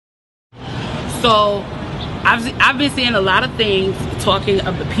So I've been seeing a lot of things talking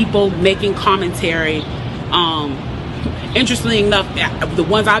of the people making commentary. Interestingly enough, the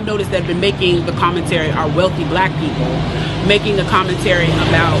ones I've noticed that have been making the commentary are wealthy black people making the commentary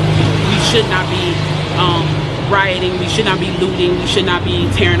about we should not be rioting, we should not be looting, we should not be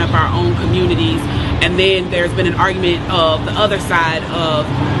tearing up our own communities. And then there's been an argument of the other side of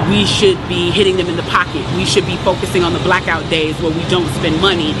we should be hitting them in the pocket. We should be focusing on the blackout days where we don't spend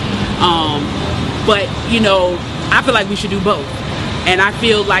money. But, you know, I feel like we should do both. And I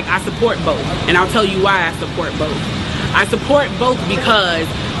feel like I support both. And I'll tell you why I support both. I support both because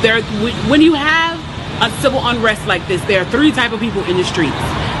when you have a civil unrest like this, there are three types of people in the streets.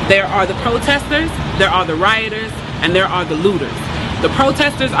 There are the protesters, there are the rioters, and there are the looters. The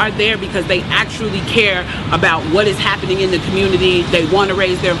protesters are there because they actually care about what is happening in the community. They want to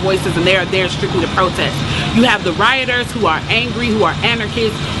raise their voices, and they are there strictly to protest. You have the rioters who are angry, who are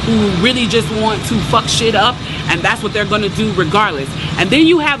anarchists, who really just want to fuck shit up, and that's what they're going to do regardless. And then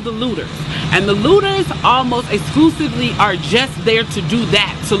you have the looters. And the looters almost exclusively are just there to do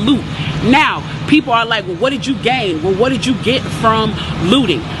that, to loot. Now, people are like, well, what did you gain? Well, what did you get from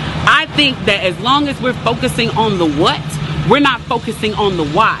looting? I think that as long as we're focusing on the what, we're not focusing on the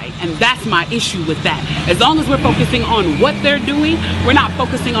why, and that's my issue with that. As long as we're focusing on what they're doing, we're not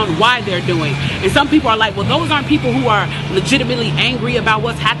focusing on why they're doing. And some people are like, well, those aren't people who are legitimately angry about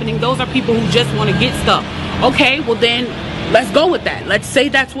what's happening. Those are people who just want to get stuff. Okay, well then, let's go with that. Let's say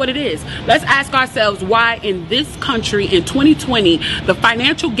that's what it is. Let's ask ourselves why in this country in 2020, the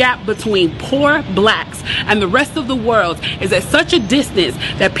financial gap between poor blacks and the rest of the world is at such a distance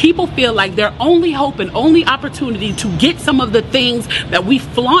that people feel like their only hope and only opportunity to get some of the things that we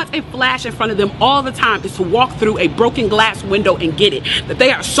flaunt and flash in front of them all the time is to walk through a broken glass window and get it. That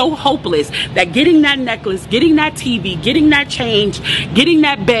they are so hopeless that getting that necklace, getting that TV, getting that change, getting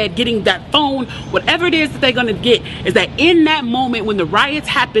that bed, getting that phone, whatever it is that they're going to get, is that in that moment when the riots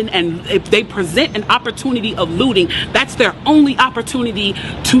happen and if they present an opportunity of looting, that's their only opportunity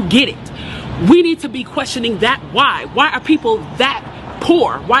to get it. We need to be questioning that why. Why are people that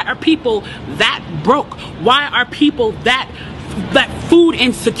poor? Why are people that broke? Why are people that food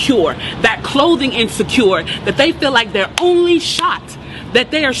insecure, that clothing insecure, that they feel like their only shot, that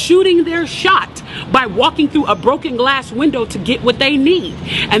they are shooting their shot by walking through a broken glass window to get what they need?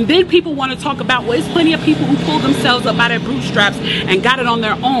 And then people want to talk about, well, there's plenty of people who pulled themselves up by their bootstraps and got it on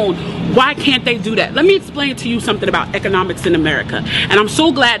their own. Why can't they do that? Let me explain to you something about economics in America. And I'm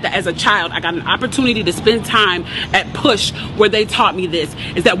so glad that as a child, I got an opportunity to spend time at Push where they taught me this,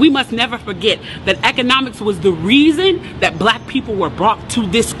 is that we must never forget that economics was the reason that black people were brought to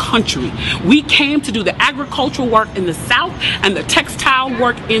this country. We came to do the agricultural work in the South and the textile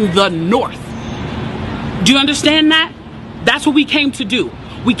work in the North. Do you understand that? That's what we came to do.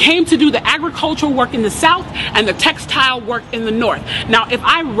 We came to do the agricultural work in the South and the textile work in the North. Now, if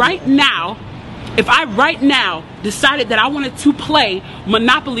I right now decided that I wanted to play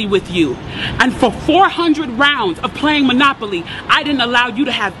Monopoly with you, and for 400 rounds of playing Monopoly, I didn't allow you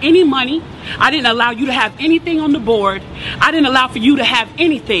to have any money, I didn't allow you to have anything on the board, I didn't allow for you to have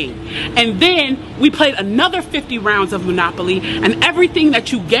anything, and then we played another 50 rounds of Monopoly, and everything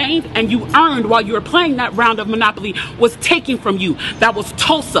that you gained and you earned while you were playing that round of Monopoly was taken from you. That was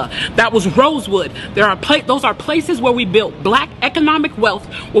Tulsa, that was Rosewood. Those are places where we built black economic wealth,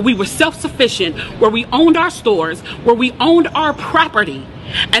 where we were self-sufficient, where we owned our stores, where we owned our property,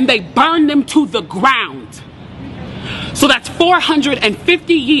 and they burned them to the ground. So that's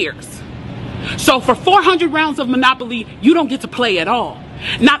 450 years. So for 400 rounds of Monopoly, you don't get to play at all.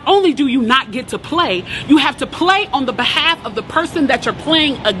 Not only do you not get to play, you have to play on the behalf of the person that you're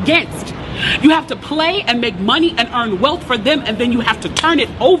playing against. You have to play and make money and earn wealth for them, and then you have to turn it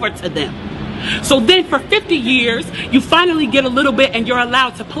over to them. So then for 50 years, you finally get a little bit and you're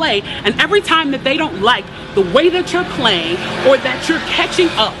allowed to play. And every time that they don't like the way that you're playing, or that you're catching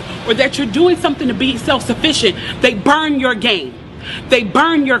up, or that you're doing something to be self-sufficient, they burn your game. They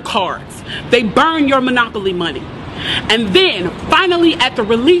burn your cards. They burn your Monopoly money. And then finally at the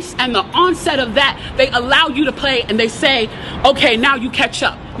release and the onset of that, they allow you to play and they say, okay, now you catch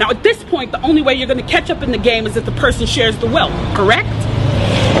up. Now at this point, the only way you're going to catch up in the game is if the person shares the wealth, correct?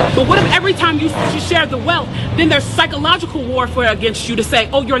 But what if every time you share the wealth, then there's psychological warfare against you to say,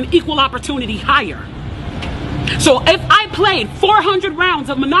 oh, you're an equal opportunity hire. So if I played 400 rounds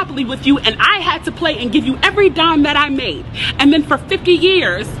of Monopoly with you and I had to play and give you every dime that I made, and then for 50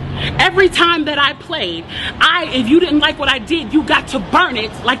 years, every time that I played, if you didn't like what I did, you got to burn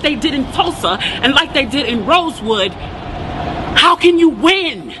it like they did in Tulsa and like they did in Rosewood, how can you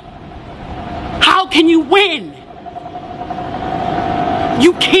win? How can you win?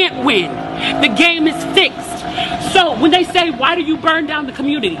 You can't win. The game is fixed. So when they say, why do you burn down the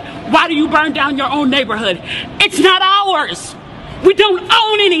community? Why do you burn down your own neighborhood? It's not ours. We don't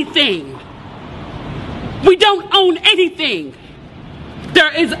own anything. We don't own anything.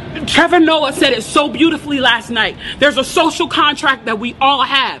 Trevor Noah said it so beautifully last night. There's a social contract that we all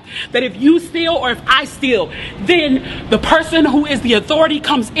have. That if you steal or if I steal, then the person who is the authority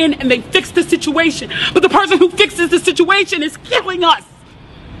comes in and they fix the situation. But the person who fixes the situation is killing us.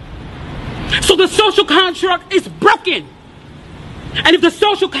 So the social contract is broken. And if the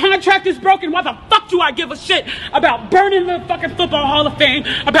social contract is broken, why the fuck do I give a shit about burning the fucking Football Hall of Fame,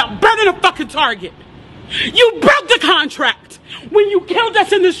 about burning a fucking Target? You broke the contract when you killed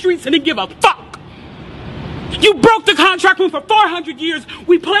us in the streets and didn't give a fuck. You broke the contract when for 400 years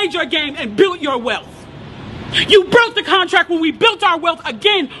we played your game and built your wealth. You broke the contract when we built our wealth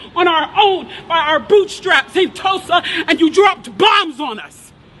again on our own, by our bootstraps in Tulsa, and you dropped bombs on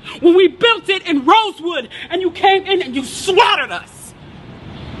us. When we built it in Rosewood and you came in and you slaughtered us.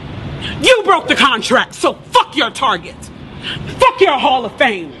 You broke the contract, so fuck your Target. Fuck your Hall of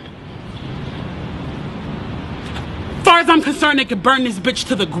Fame. As far as I'm concerned, they could burn this bitch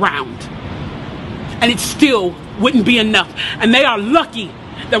to the ground. And it still wouldn't be enough. And they are lucky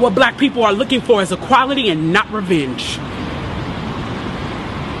that what black people are looking for is equality and not revenge.